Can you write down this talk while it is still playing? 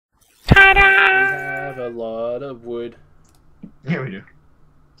a lot of wood. Yeah, we do.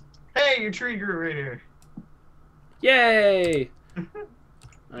 Hey, your tree grew right here. Yay!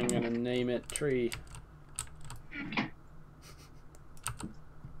 I'm gonna name it Tree.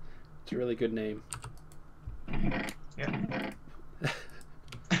 It's a really good name. Yeah.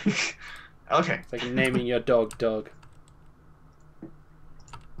 Okay. It's like naming your dog Dog.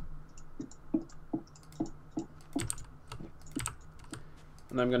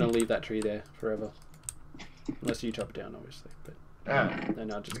 And I'm gonna leave that tree there forever. Unless you chop it down, obviously. But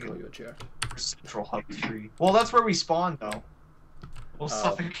then I'll just call you a jerk. Central hub tree. Well, that's where we spawn, though. We'll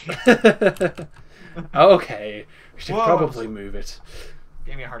suffocate. Okay. We should Whoa. probably move it.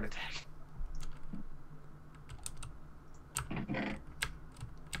 Gave me a heart attack.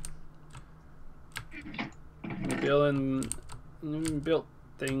 Built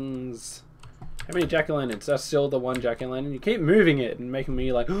things. How many jack-o'-lanterns? That's still the one jack-o'-lantern. You keep moving it and making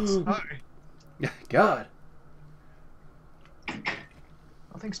me like, Sorry. God.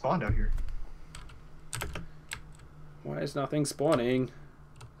 Nothing spawned out here. Why is nothing spawning?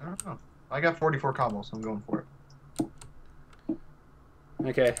 I don't know. I got 44 combos, so I'm going for it.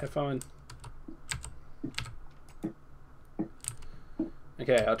 Okay, have fun.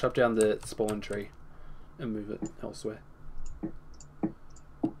 Okay, I'll chop down the spawn tree and move it elsewhere.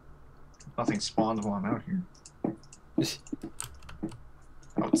 Nothing spawned while I'm out here.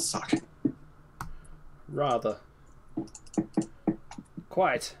 That would suck. Rather.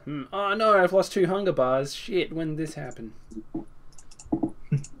 Quite. Oh no, I've lost 2 hunger bars. Shit, when did this happen?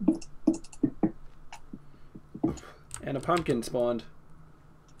 And a pumpkin spawned.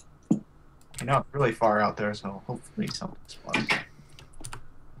 I know it's really far out there, so hopefully something spawns.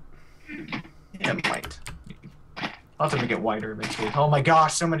 Yeah, it might. I'll have to make it wider eventually. Oh my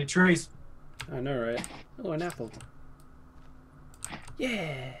gosh, so many trees! I know, right? Oh, an apple.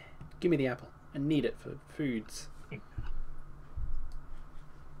 Yeah! Give me the apple. I need it for foods.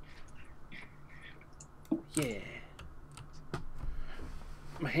 Yeah.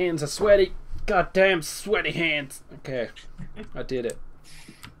 My hands are sweaty. Goddamn sweaty hands. Okay. I did it.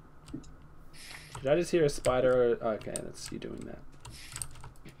 Did I just hear a spider? Or... Okay, that's you doing that.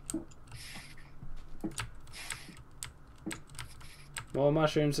 More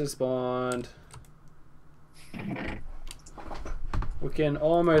mushrooms have spawned. We can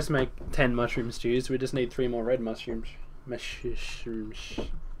almost make 10 mushroom stews. We just need 3 more red mushrooms.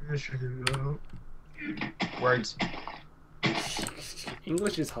 Words.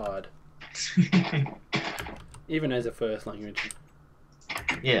 English is hard. Even as a first language.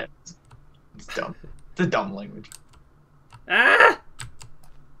 Yeah. It's dumb. It's a dumb language. Ah!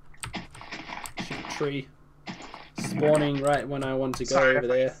 Shoot, tree. Spawning right when I want to go over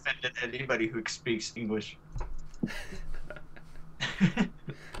there. Offended anybody who speaks English.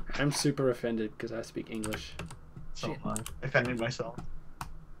 I'm super offended because I speak English. So Shit. I offended myself.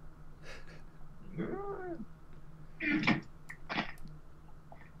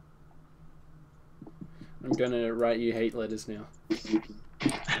 I'm gonna write you hate letters now. Pew, pew,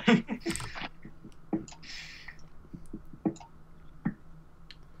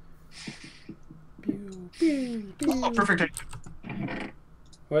 pew. Oh, perfect idea.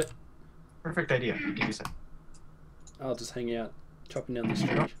 What? Perfect idea. Give me a sec. I'll just hang out, chopping down the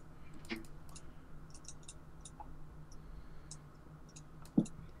street.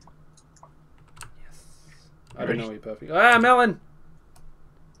 Yes. I don't know you're perfect. Ah, melon!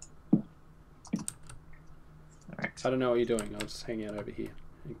 Alright. I don't know what you're doing. I'll just hang out over here.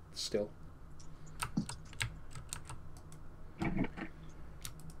 Still. Okay,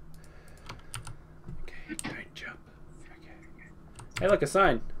 don't jump. Okay. Hey, look, a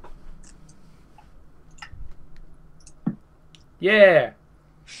sign. Yeah!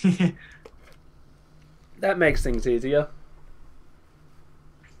 That makes things easier.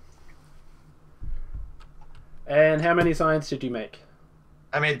 And how many signs did you make?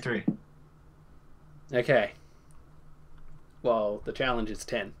 I made 3. Okay. Well, the challenge is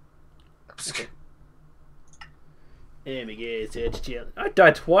 10. Okay. There we go, search challenge. I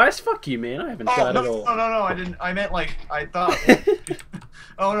died twice? Fuck you, man. I haven't died at all. No, I didn't. I meant like, I thought.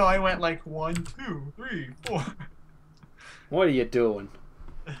 Oh no, I went like 1, 2, 3, 4. What are you doing?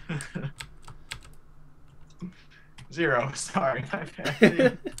 0. Sorry. My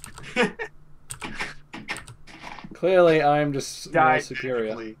bad. Clearly, I'm just more Died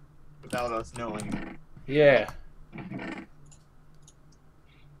superior. magically without us knowing. Yeah.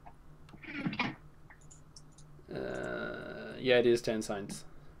 Yeah, it is 10 signs.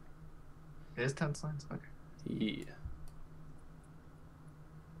 It is 10 signs? Okay. Yeah.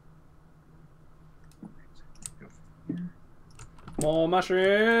 More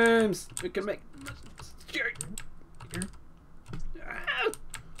mushrooms! We can make... Here. Ah!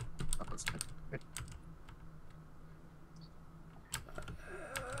 Oh, that's good.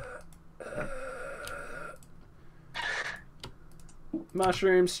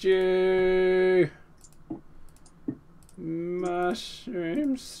 Mushroom stew!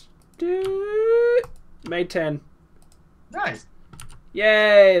 Mushroom stew! Made 10. Nice.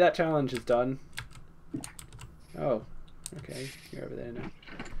 Yay! That challenge is done. Oh, okay. You're over there now.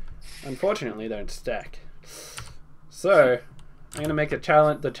 Unfortunately, they don't stack. So, I'm gonna make a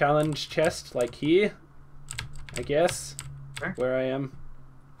challenge. The challenge chest, like here, I guess, where I am.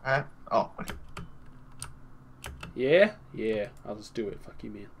 Oh. Okay. Yeah, yeah. I'll just do it. Fuck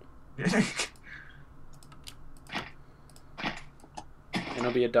you, man. And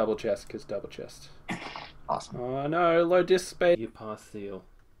it'll be a double chest, because double chest. Awesome. Oh no, low disk space. You pass seal.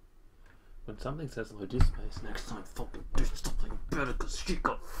 When something says low disk space, next time fucking do something better, because she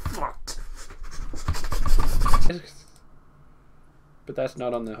got fucked. But that's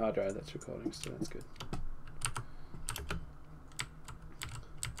not on the hard drive, that's recording, so that's good.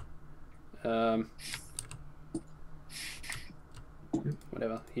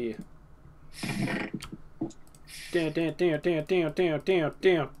 Whatever, here. Down.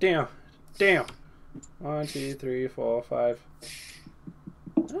 1, 2, 3, 4, 5.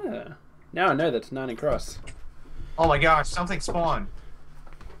 Ah. Now I know that's 9 across. Oh my gosh, something spawned.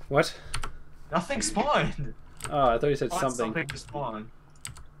 What? Nothing spawned. Oh, I thought you said something. Something to spawn.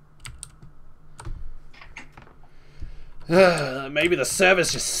 Maybe the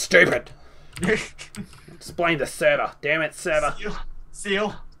server's just stupid. Explain the server. Damn it, server.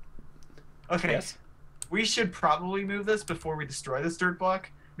 Seal. Okay. Yes? We should probably move this before we destroy this dirt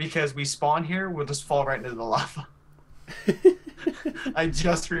block, because we spawn here, we'll just fall right into the lava. I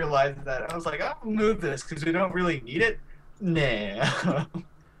just realized that. I was like, I'll move this because we don't really need it. Nah.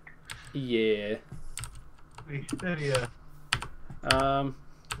 Yeah. Predicament. Oh,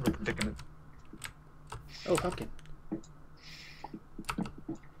 pumpkin.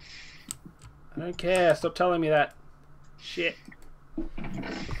 I don't care. Stop telling me that. Shit.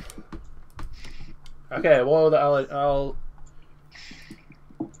 Okay, well, I'll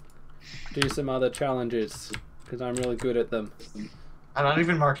do some other challenges because I'm really good at them. I'm not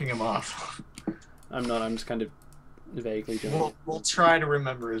even marking them off. I'm not. I'm just kind of vaguely doing it. We'll try to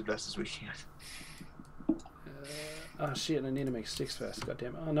remember as best as we can. Oh shit! I need to make sticks first. God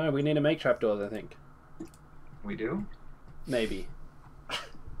damn it! Oh no, we need to make trapdoors. I think. We do? Maybe.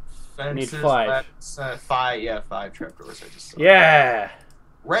 Fences, need 5. 5. Yeah, 5 trapdoors. I just saw. Yeah.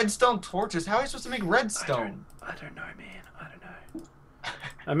 Redstone torches. How are you supposed to make redstone? I don't know, man. I don't know.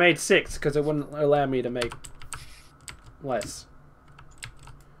 I made 6 because it wouldn't allow me to make less.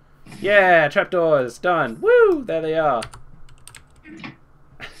 Yeah, trapdoors done. Woo! There they are.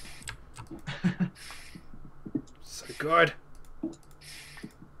 So good.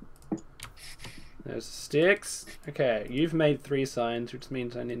 There's sticks. Okay, you've made 3 signs, which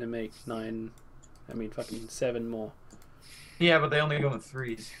means I need to make 9. I mean, fucking 7 more. Yeah, but they only go in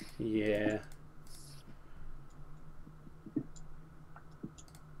 3s. Yeah.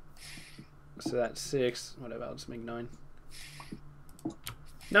 So that's 6. Whatever, I'll just make 9.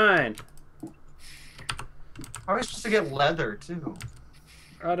 9! How are we supposed to get leather, too?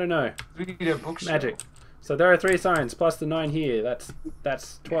 I don't know. We need a bookshelf. Magic. So there are 3 signs, plus the 9 here.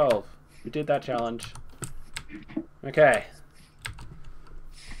 That's 12. We did that challenge. Okay.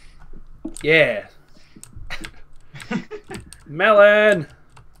 Yeah. Melon!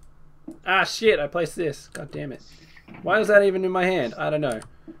 Ah, shit, I placed this. God damn it. Why is that even in my hand? I don't know.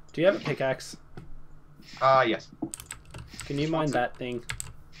 Do you have a pickaxe? Yes. Can you mine that thing?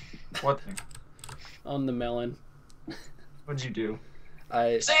 What thing? On the melon. What'd you do?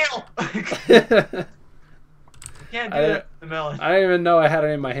 Sail! You can't do that with the melon. I don't even know I had it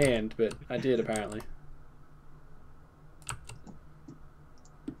in my hand, but I did apparently.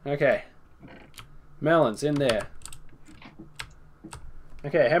 Okay. Melons in there.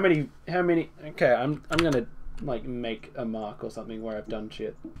 Okay, how many okay, I'm gonna like make a mark or something where I've done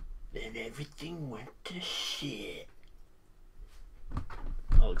shit. Then everything went to shit.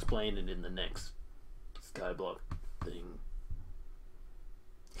 I'll explain it in the next Skyblock thing.